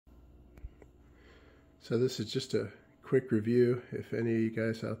So this is just a quick review if any of you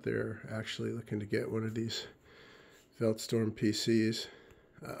guys out there are actually looking to get one of these Velztorm PCs.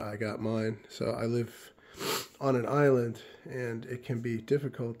 I got mine. So I live on an island and it can be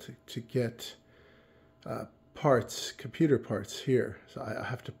difficult to get parts, computer parts here. So I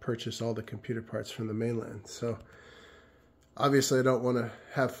have to purchase all the computer parts from the mainland. So obviously I don't want to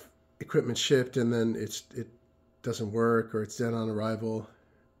have equipment shipped and then it doesn't work or it's dead on arrival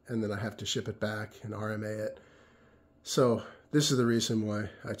and then I have to ship it back and RMA it. So this is the reason why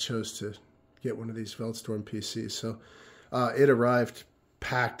I chose to get one of these Velztorm PCs. So it arrived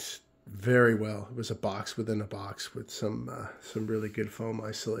packed very well. It was a box within a box with some really good foam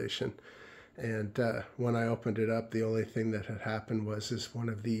isolation. And when I opened it up, the only thing that had happened was one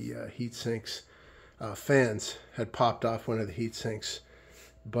of the heat sinks fans had popped off one of the heat sinks.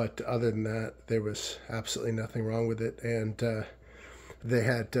 But other than that, there was absolutely nothing wrong with it. And they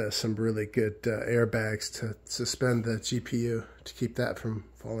had some really good airbags to suspend the GPU to keep that from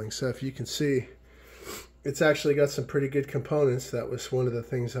falling. So if you can see, it's actually got some pretty good components. That was one of the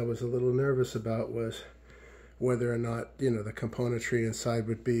things I was a little nervous about, was whether or not, you know, the componentry inside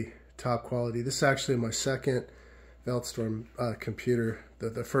would be top quality. This is actually my second Velztorm computer.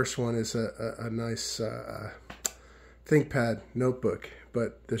 The first one is a nice ThinkPad notebook,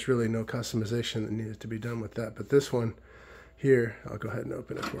 but there's really no customization that needed to be done with that. But this one here, I'll go ahead and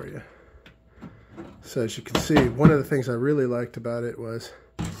open it for you. So as you can see, one of the things I really liked about it was,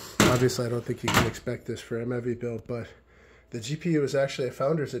 obviously I don't think you can expect this for a heavy build, but the GPU is actually a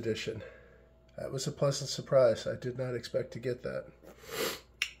Founders Edition. That was a pleasant surprise. I did not expect to get that.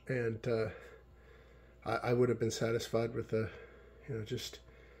 And I would have been satisfied with just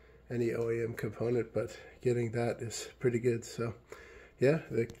any OEM component, but getting that is pretty good. So yeah,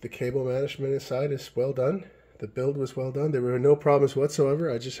 the cable management inside is well done. The build was well done. There were no problems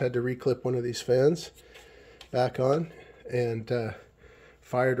whatsoever. I just had to reclip one of these fans back on and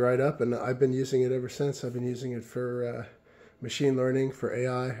fired right up, and I've been using it ever since. I've been using it for machine learning, for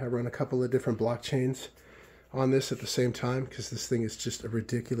AI. I run a couple of different blockchains on this at the same time because this thing is just a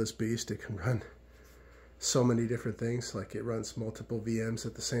ridiculous beast. It can run so many different things. Like, it runs multiple VMs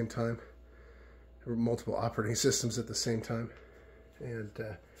at the same time, or multiple operating systems at the same time. And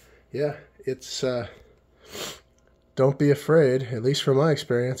yeah, it's don't be afraid, at least from my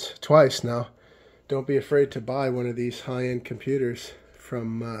experience, twice now, don't be afraid to buy one of these high-end computers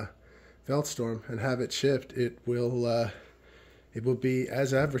from Velztorm and have it shipped. It will be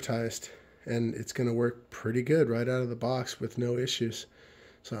as advertised, and it's going to work pretty good right out of the box with no issues.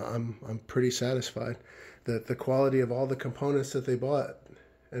 So I'm pretty satisfied that the quality of all the components that they bought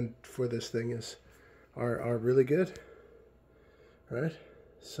and for this thing are really good. All right.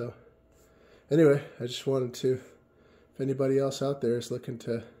 So anyway, I just wanted to, if anybody else out there is looking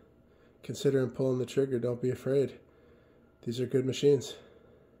to consider pulling the trigger, don't be afraid. These are good machines,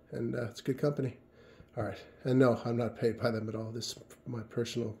 and it's good company. All right, and no, I'm not paid by them at all. This is one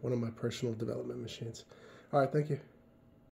of my personal development machines. All right, thank you.